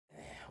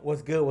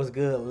What's good? What's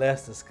good?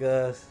 Let's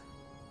discuss.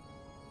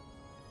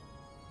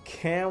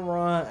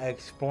 Cameron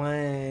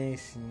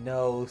explains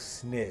no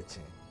snitching.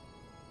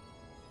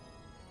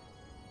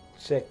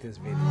 Check this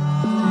video.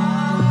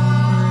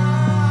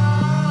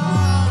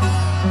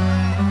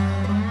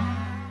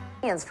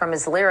 From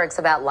his lyrics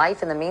about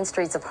life in the mean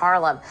streets of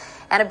Harlem.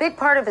 And a big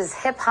part of his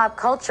hip-hop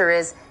culture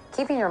is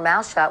keeping your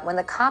mouth shut when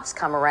the cops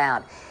come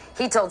around.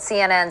 He told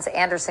CNN's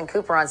Anderson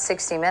Cooper on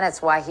 60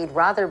 Minutes why he'd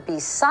rather be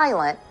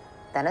silent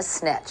than a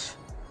snitch.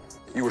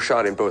 You were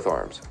shot in both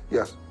arms?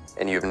 Yes.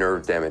 And you have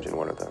nerve damage in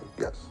one of them?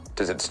 Yes.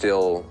 Does it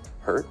still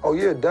hurt? Oh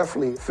yeah,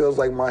 definitely. Feels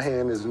like my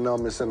hand is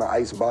numb. It's in the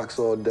ice box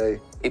all day.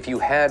 If you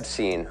had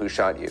seen who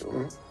shot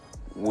you,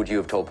 would you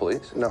have told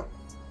police? No.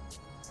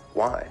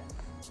 Why?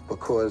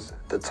 Because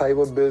the type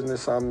of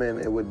business I'm in,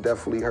 it would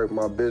definitely hurt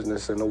my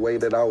business. And the way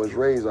that I was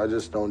raised, I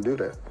just don't do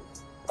that.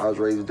 I was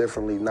raised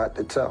differently, not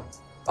to tell.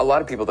 A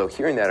lot of people, though,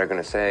 hearing that are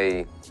going to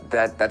say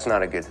that that's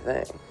not a good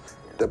thing.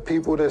 The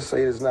people that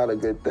say it's not a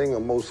good thing are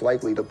most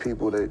likely the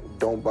people that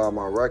don't buy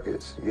my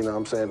records. You know what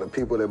I'm saying? The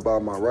people that buy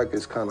my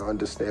records kind of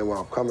understand where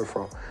I'm coming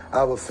from. I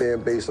have a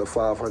fan base of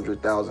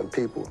 500,000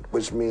 people,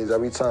 which means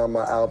every time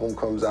my album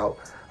comes out,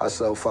 I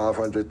sell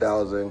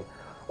 500,000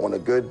 on a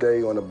good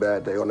day, on a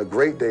bad day. On a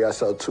great day, I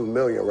sell 2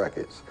 million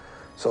records.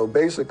 So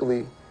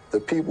basically, the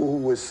people who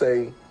would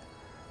say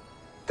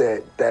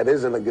that that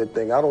isn't a good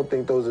thing, I don't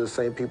think those are the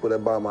same people that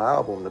buy my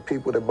album. The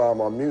people that buy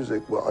my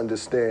music will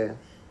understand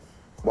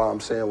why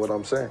I'm saying what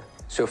I'm saying.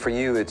 So for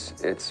you,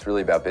 it's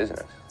really about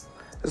business.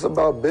 It's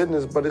about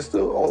business, but it's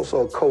still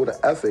also a code of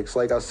ethics.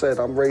 Like I said,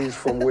 I'm raised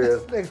from where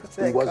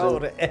you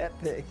wasn't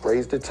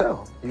raised to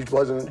tell. You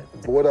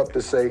wasn't brought up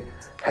to say,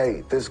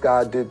 hey, this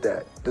guy did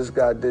that. This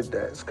guy did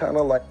that. It's kind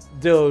of like...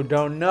 Dude,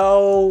 don't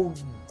know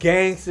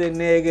gangster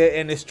nigga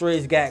in the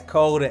streets got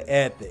code of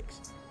ethics.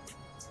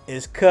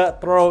 It's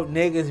cutthroat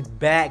niggas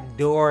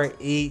backdoor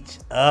each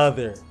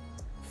other.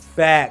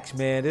 Facts,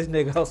 man. This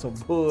nigga on some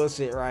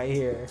bullshit right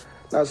here.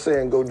 Not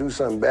saying go do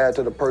something bad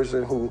to the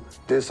person who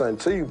did something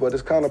to you, but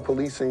it's kind of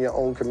policing your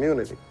own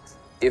community.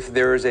 If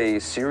there's a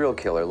serial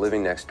killer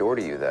living next door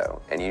to you,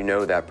 though, and you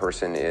know that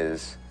person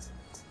is,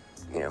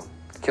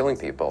 killing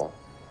people,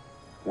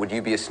 would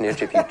you be a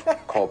snitch if you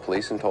called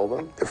police and told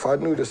them? If I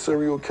knew the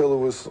serial killer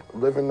was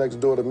living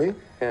next door to me?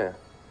 Yeah.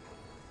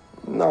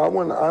 No,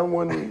 I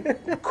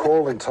wouldn't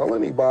call and tell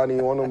anybody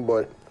on them,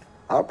 but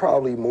I'd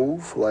probably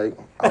move. Like,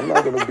 I'm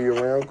not going to be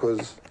around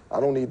because I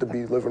don't need to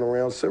be living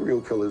around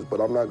serial killers, but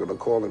I'm not going to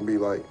call and be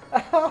like,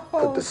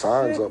 put the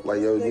signs up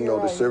like, yo,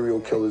 the serial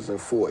killer's in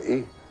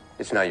 4E.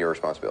 It's not your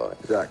responsibility.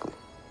 Exactly.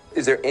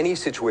 Is there any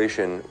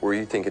situation where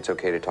you think it's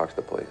okay to talk to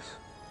the police?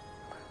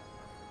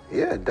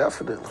 Yeah,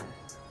 definitely.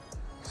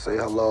 Say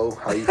hello,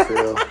 how you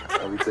feel,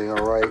 everything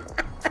all right,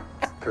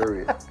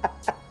 period.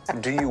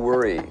 Do you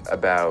worry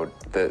about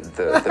the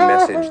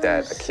message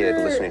that a kid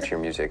listening to your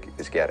music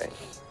is getting?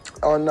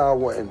 Oh, no, I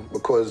wouldn't,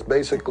 because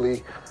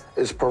basically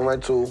it's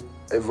parental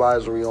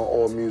advisory on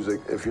all music.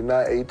 If you're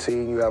not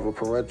 18, you have a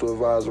parental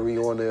advisory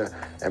on there,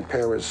 and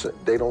parents,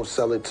 they don't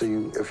sell it to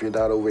you if you're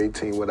not over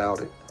 18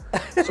 without it.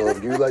 So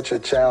if you let your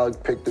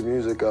child pick the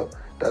music up,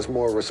 that's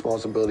more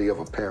responsibility of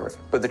a parent.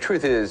 But the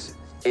truth is,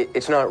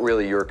 it's not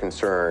really your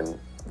concern,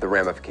 the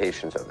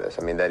ramifications of this.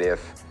 I mean, that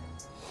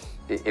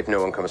if no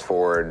one comes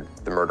forward,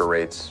 the murder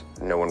rates,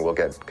 no one will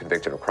get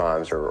convicted of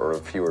crimes, or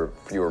fewer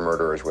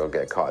murderers will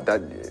get caught.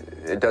 That,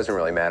 it doesn't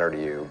really matter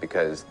to you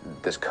because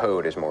this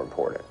code is more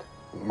important.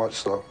 Much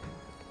so,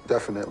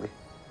 definitely.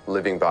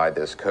 Living by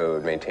this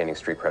code, maintaining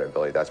street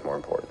credibility, that's more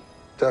important.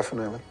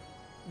 Definitely.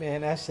 Man,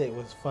 that shit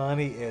was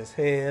funny as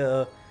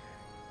hell.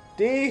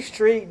 These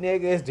street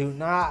niggas do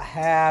not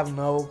have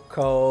no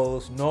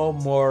codes, no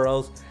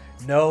morals,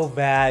 no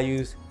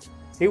values.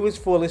 He was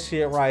full of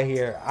shit right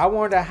here. I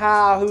wonder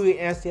how he would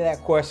answer that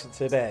question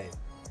today.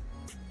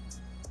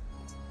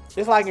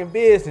 It's like in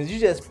business, you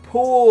just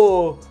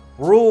pull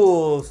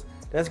rules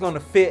that's gonna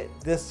fit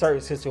this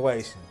certain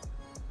situation.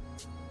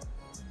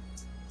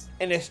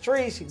 In the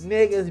streets,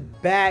 niggas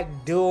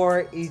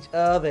backdoor each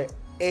other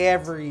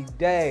every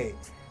day.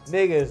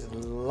 Niggas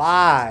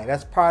lie.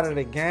 That's part of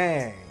the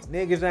game.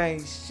 Niggas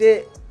ain't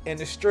shit in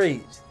the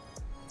streets.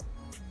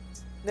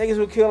 Niggas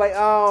will kill like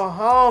all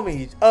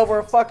homies over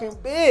a fucking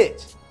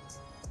bitch.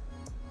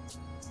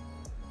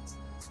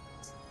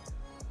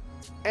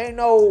 Ain't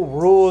no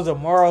rules or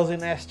morals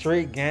in that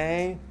street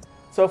game.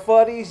 So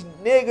for these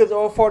niggas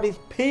or for these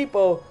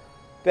people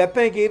that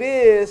think it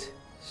is,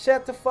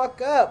 shut the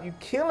fuck up. You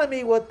killing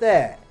me with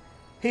that.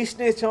 He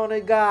snitched on the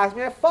guys.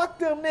 Man, fuck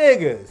them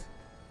niggas.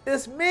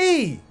 It's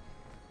me.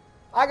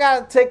 I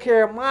gotta take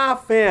care of my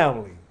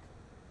family.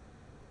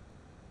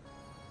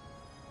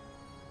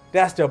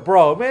 That's the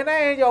bro. Man,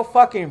 that ain't your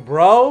fucking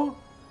bro.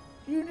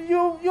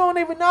 You don't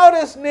even know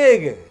this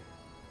nigga.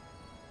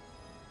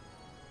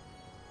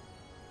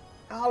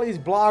 All these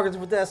bloggers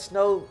with that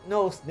no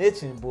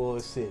snitching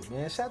bullshit,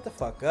 man. Shut the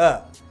fuck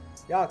up.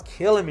 Y'all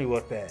killing me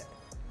with that.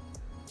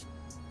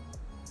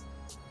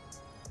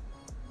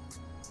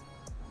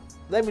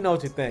 Let me know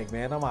what you think,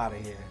 man. I'm out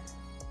of here.